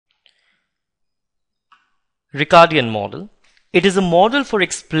Ricardian model. It is a model for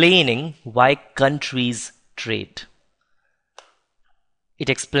explaining why countries trade. It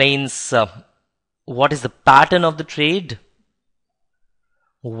explains what is the pattern of the trade,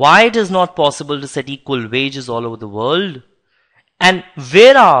 why it is not possible to set equal wages all over the world, and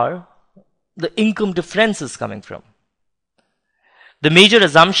where are the income differences coming from. The major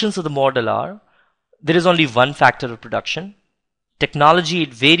assumptions of the model are there is only one factor of production, technology,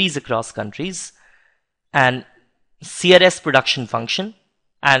 it varies across countries, and CRS production function,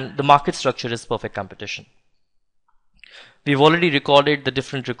 and the market structure is perfect competition. We've already recorded the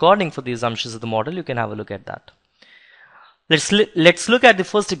different recording for the assumptions of the model. You can have a look at that. Let's look at the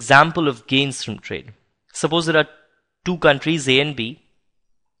first example of gains from trade. Suppose there are two countries, A and B,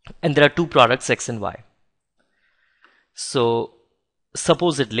 and there are two products, X and Y. So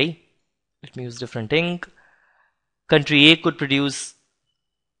supposedly, let me use different ink, country A could produce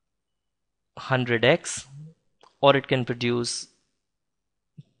 100X, or it can produce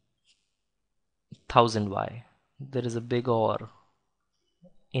 1000Y. There is a big or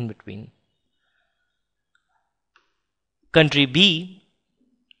in between. Country B,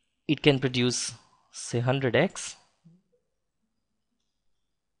 it can produce say 100X,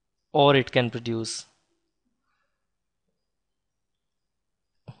 or it can produce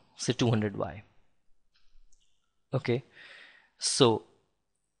say 200Y. Okay, so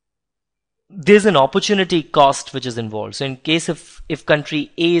there's an opportunity cost which is involved. So in case if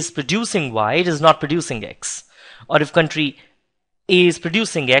country A is producing Y, it is not producing X. Or if country A is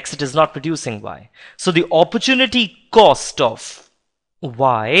producing X, it is not producing Y. So the opportunity cost of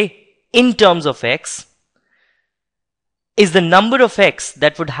Y in terms of X is the number of X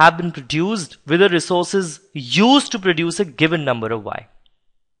that would have been produced with the resources used to produce a given number of Y.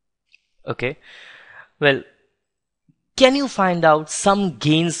 Okay, well, can you find out some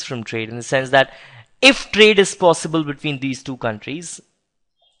gains from trade in the sense that if trade is possible between these two countries,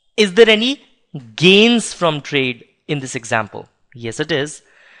 is there any gains from trade in this example? Yes, it is.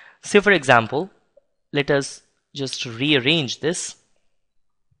 Say for example, let us just rearrange this.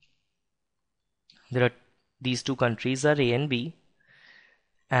 There are these two countries are A and B,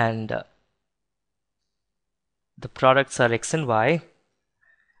 and the products are X and Y.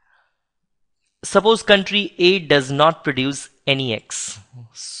 Suppose country A does not produce any X,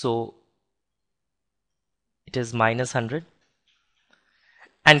 so it is minus 100,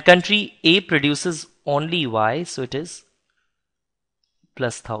 and country A produces only Y, so it is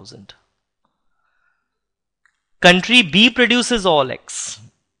plus 1000. Country B produces all X,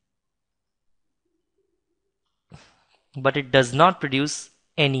 but it does not produce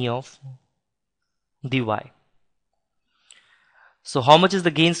any of the Y. So how much is the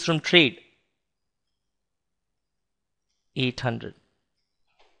gains from trade? 800.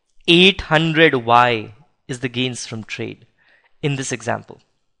 800Y is the gains from trade in this example.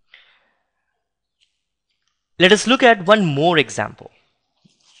 Let us look at one more example.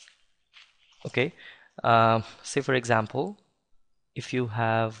 Okay, say for example, if you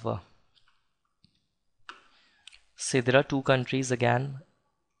have say there are two countries again,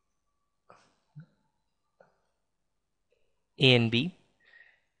 A and B,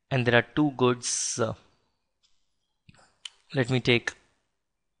 and there are two goods. Let me take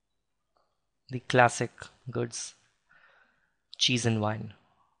the classic goods, cheese and wine.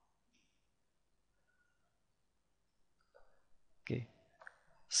 Okay,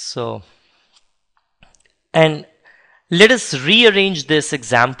 so, and let us rearrange this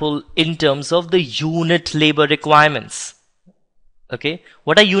example in terms of the unit labor requirements. Okay,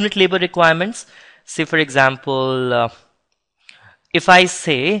 what are unit labor requirements? Say for example, if I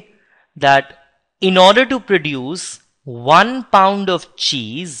say that in order to produce 1 pound of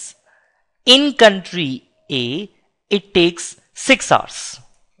cheese in country A, it takes 6 hours.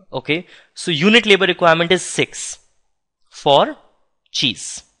 Okay, so unit labor requirement is 6 for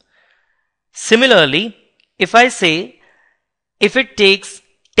cheese. Similarly, if I say if it takes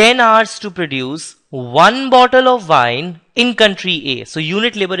 10 hours to produce 1 bottle of wine in country A, so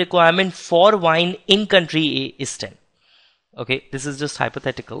unit labor requirement for wine in country A is 10. Okay, this is just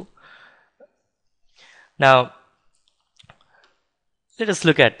hypothetical. Now let us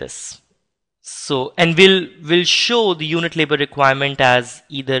look at this. So, and we'll show the unit labor requirement as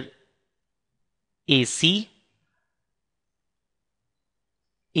either AC,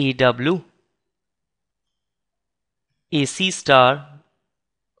 AW, AC star,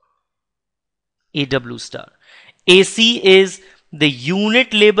 AW star. AC is the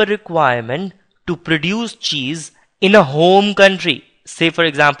unit labor requirement to produce cheese in a home country. Say for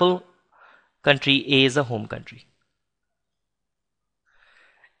example, country A is a home country.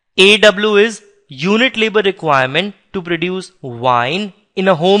 AW is unit labor requirement to produce wine in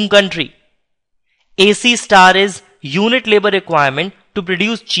a home country. AC star is unit labor requirement to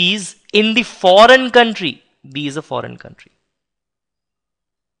produce cheese in the foreign country. B is a foreign country.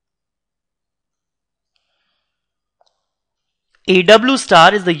 AW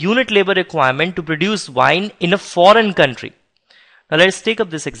star is the unit labor requirement to produce wine in a foreign country. Now let's take up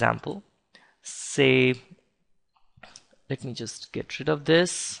this example. Say, let me just get rid of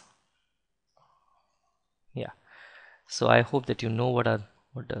this. Yeah. So I hope that you know what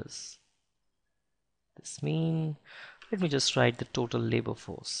does this mean. Let me just write the total labor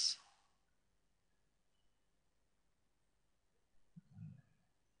force.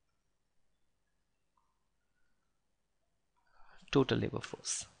 Total labor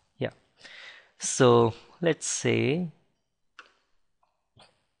force. Yeah. So let's say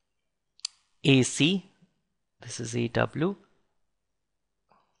AC, this is AW,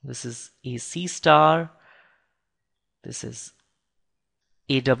 this is AC star, this is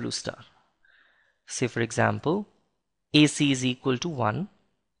AW star. Say for example, AC is equal to 1,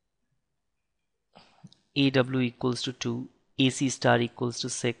 AW equals to 2, AC star equals to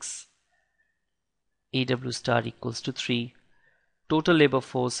 6, AW star equals to 3. Total labor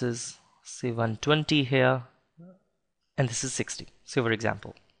force is say 120 here, and this is 60, say for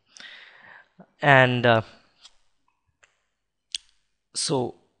example. And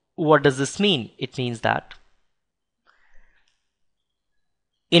so what does this mean? It means that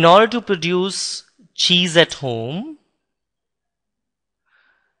in order to produce cheese at home,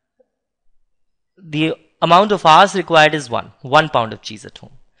 the amount of hours required is 1 pound of cheese at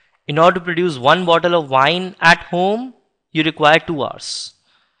home. In order to produce 1 bottle of wine at home, you require 2 hours.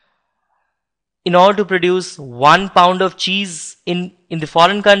 In order to produce 1 pound of cheese in the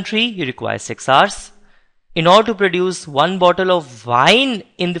foreign country, you require 6 hours. In order to produce 1 bottle of wine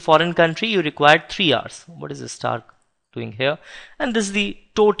in the foreign country, you require 3 hours. What is this star doing here? And this is the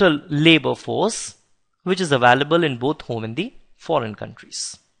total labor force which is available in both home and the foreign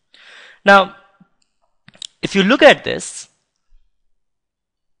countries. Now, if you look at this,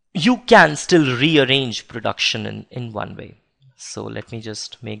 you can still rearrange production in one way. So let me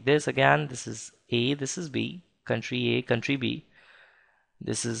just make this again. This is A, this is B, country A, country B.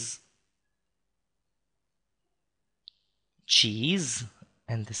 This is cheese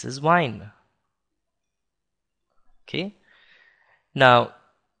and this is wine. Okay. Now,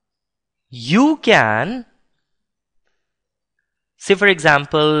 you can say for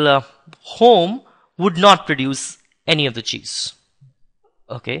example, home would not produce any of the cheese.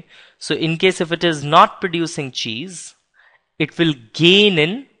 Okay. So in case if it is not producing cheese, it will gain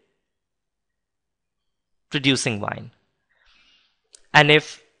in producing wine. And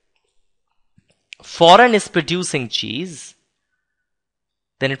if foreign is producing cheese,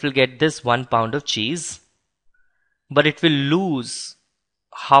 then it will get this 1 pound of cheese, but it will lose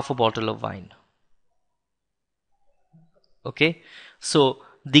half a bottle of wine. Okay, so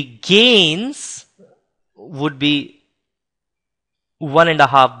the gains would be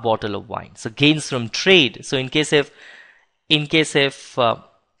 1.5 bottle of wine. So gains from trade. So in case if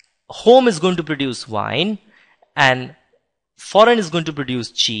home is going to produce wine and foreign is going to produce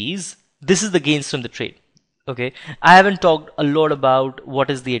cheese, this is the gains from the trade. Okay, I haven't talked a lot about what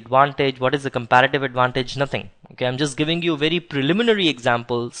is the advantage, what is the comparative advantage, nothing. Okay, I'm just giving you very preliminary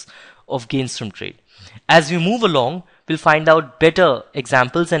examples of gains from trade. As we move along, we'll find out better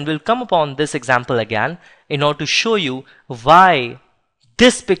examples and we'll come upon this example again in order to show you why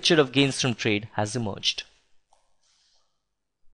this picture of gains from trade has emerged.